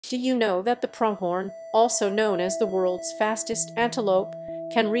Do you know that the pronghorn, also known as the world's fastest antelope,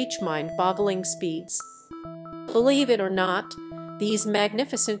 can reach mind-boggling speeds? Believe it or not, these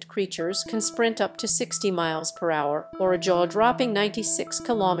magnificent creatures can sprint up to 60 miles per hour or a jaw-dropping 96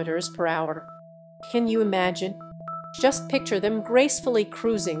 kilometers per hour. Can you imagine? Just picture them gracefully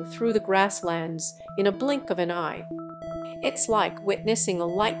cruising through the grasslands in a blink of an eye. It's like witnessing a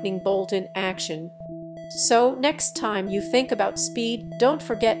lightning bolt in action. So, next time you think about speed, don't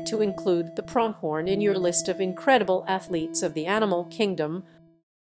forget to include the pronghorn in your list of incredible athletes of the animal kingdom.